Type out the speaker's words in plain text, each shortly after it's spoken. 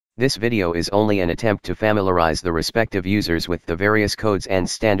This video is only an attempt to familiarize the respective users with the various codes and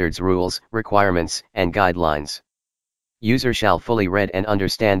standards, rules, requirements, and guidelines. User shall fully read and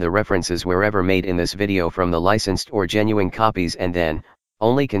understand the references wherever made in this video from the licensed or genuine copies, and then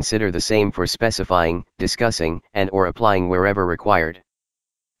only consider the same for specifying, discussing, and/or applying wherever required.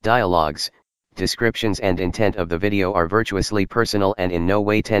 Dialogues, descriptions and intent of the video are virtuously personal and in no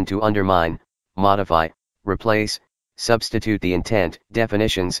way tend to undermine, modify, replace, substitute the intent,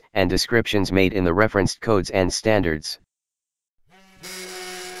 definitions, and descriptions made in the referenced codes and standards.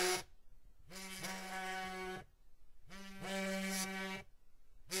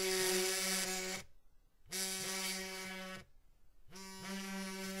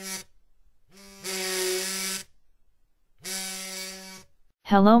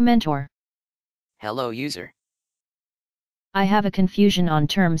 Hello mentor. Hello user. I have a confusion on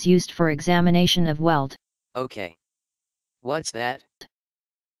terms used for examination of weld. Okay. What's that?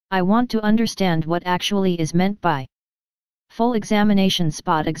 I want to understand what actually is meant by full examination,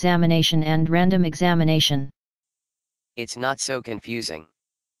 spot examination, and random examination. It's not so confusing.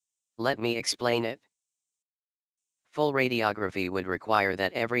 Let me explain it. Full radiography would require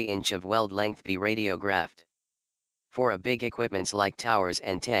that every inch of weld length be radiographed. For a big equipments like towers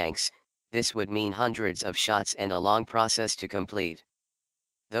and tanks, this would mean hundreds of shots and a long process to complete.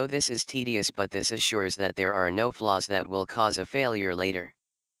 Though this is tedious, but this assures that there are no flaws that will cause a failure later.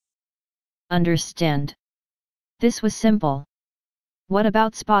 Understand. This was simple. What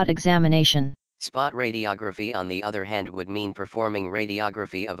about spot examination? Spot radiography, on the other hand, would mean performing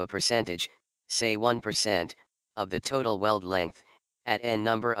radiography of a percentage, say 1%, of the total weld length, at n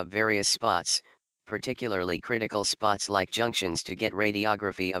number of various spots, particularly critical spots like junctions, to get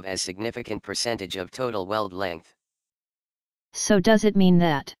radiography of a significant percentage of total weld length. So does it mean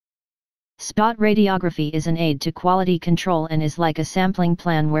that spot radiography is an aid to quality control and is like a sampling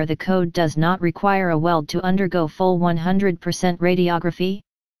plan where the code does not require a weld to undergo full 100% radiography?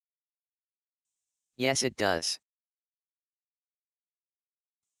 Yes, it does.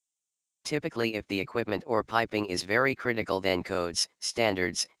 Typically, if the equipment or piping is very critical, then codes,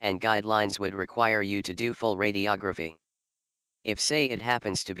 standards, and guidelines would require you to do full radiography. If, say, it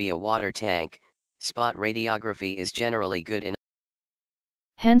happens to be a water tank, spot radiography is generally good enough.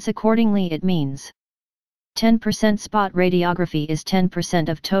 Hence, accordingly, it means 10% spot radiography is 10%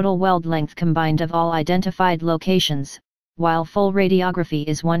 of total weld length combined of all identified locations, while full radiography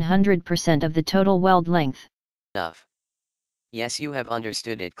is 100% of the total weld length. Yes, you have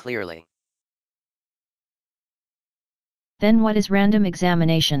understood it clearly. Then what is random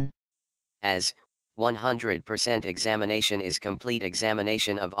examination? As 100% examination is complete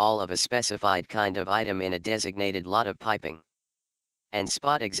examination of all of a specified kind of item in a designated lot of piping. And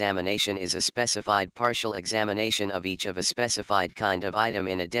spot examination is a specified partial examination of each of a specified kind of item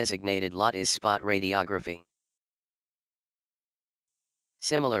in a designated lot is spot radiography.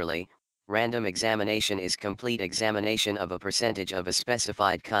 Similarly, random examination is complete examination of a percentage of a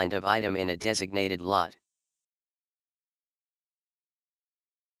specified kind of item in a designated lot.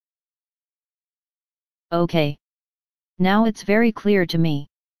 Okay. Now it's very clear to me.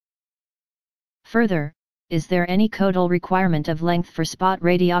 Further, is there any codal requirement of length for spot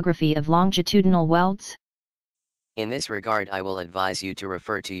radiography of longitudinal welds? In this regard, I will advise you to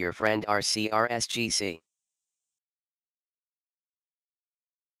refer to your friend RCRSGC.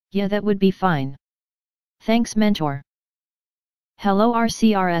 Yeah, that would be fine. Thanks, mentor. Hello,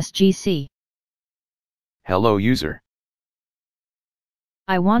 RCRSGC. Hello, user.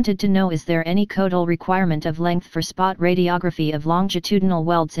 I wanted to know, is there any codal requirement of length for spot radiography of longitudinal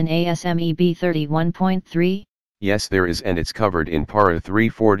welds in ASME B31.3? Yes, there is, and it's covered in Para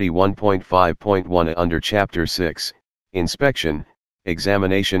 341.5.1 under Chapter 6, Inspection,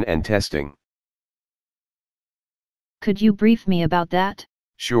 Examination and Testing. Could you brief me about that?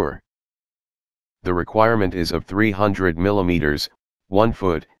 Sure. The requirement is of 300 mm, 1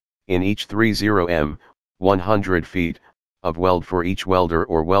 foot, in each 30 m, 100 feet, of weld for each welder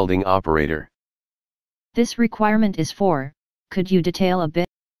or welding operator. This requirement is for, could you detail a bit?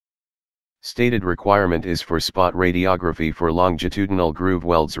 Stated requirement is for spot radiography for longitudinal groove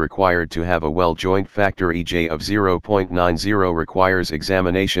welds required to have a weld joint factor EJ of 0.90 requires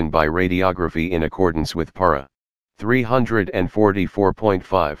examination by radiography in accordance with Para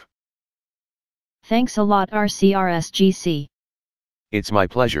 344.5. Thanks a lot, RCRSGC. It's my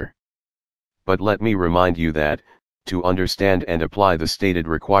pleasure. But let me remind you that, to understand and apply the stated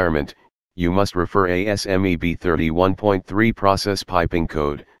requirement, you must refer ASME B31.3 Process Piping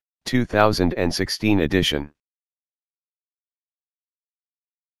Code, 2016 edition.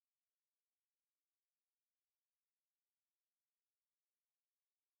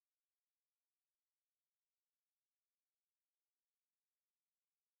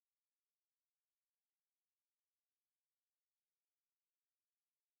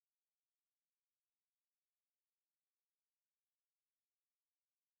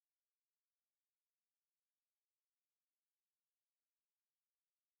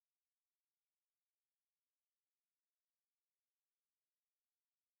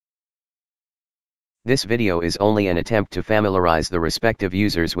 This video is only an attempt to familiarize the respective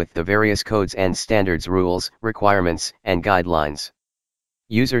users with the various codes and standards, rules, requirements, and guidelines.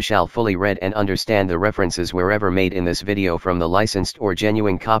 User shall fully read and understand the references wherever made in this video from the licensed or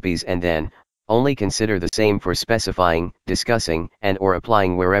genuine copies, and then only consider the same for specifying, discussing, and/or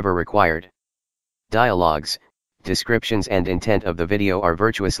applying wherever required. Dialogues, descriptions and intent of the video are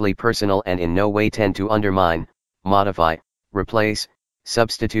virtuously personal and in no way tend to undermine, modify, replace,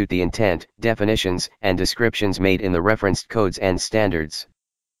 substitute the intent, definitions, and descriptions made in the referenced codes and standards.